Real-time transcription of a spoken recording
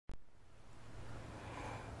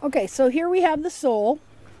Okay, so here we have the sole,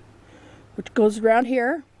 which goes around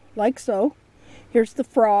here, like so. Here's the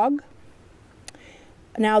frog.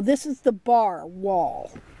 Now this is the bar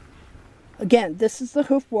wall. Again, this is the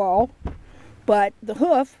hoof wall, but the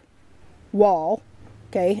hoof wall,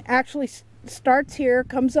 okay, actually starts here,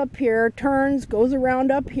 comes up here, turns, goes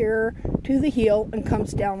around up here to the heel, and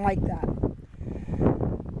comes down like that.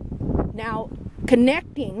 Now,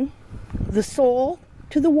 connecting the sole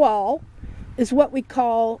to the wall is what we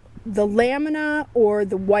call the lamina or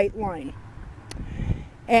the white line.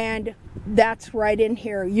 And that's right in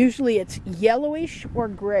here. Usually it's yellowish or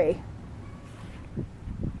gray.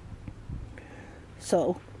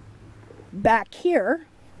 So back here,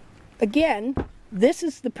 again, this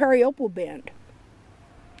is the periopal band.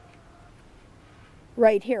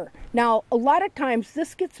 Right here. Now, a lot of times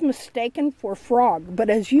this gets mistaken for frog, but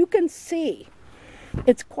as you can see,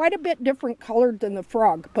 it's quite a bit different colored than the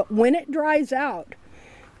frog. But when it dries out,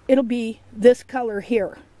 it'll be this color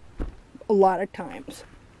here a lot of times.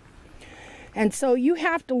 And so you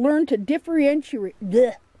have to learn to differentiate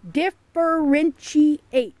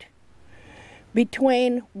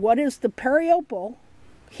between what is the periopal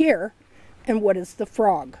here and what is the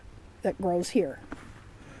frog that grows here.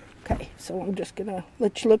 Okay, so I'm just going to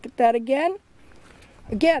let you look at that again.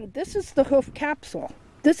 Again, this is the hoof capsule.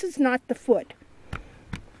 This is not the foot.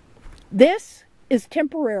 This is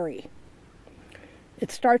temporary.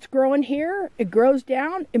 It starts growing here, it grows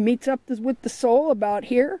down, it meets up with the sole about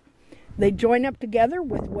here. They join up together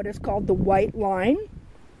with what is called the white line.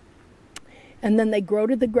 And then they grow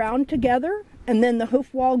to the ground together, and then the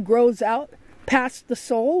hoof wall grows out past the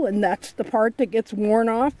sole, and that's the part that gets worn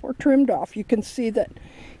off or trimmed off. You can see that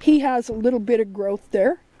he has a little bit of growth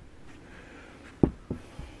there.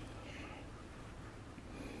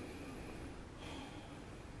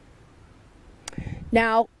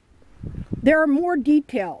 Now, there are more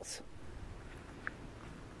details,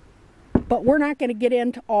 but we're not going to get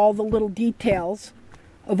into all the little details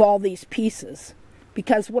of all these pieces,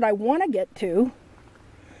 because what I want to get to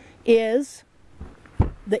is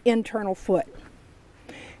the internal foot.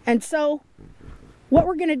 And so what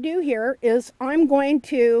we're going to do here is I'm going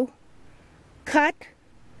to cut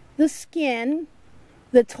the skin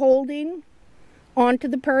that's holding onto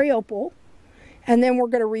the periopal, and then we're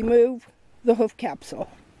going to remove the hoof capsule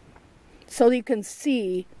so you can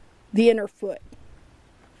see the inner foot.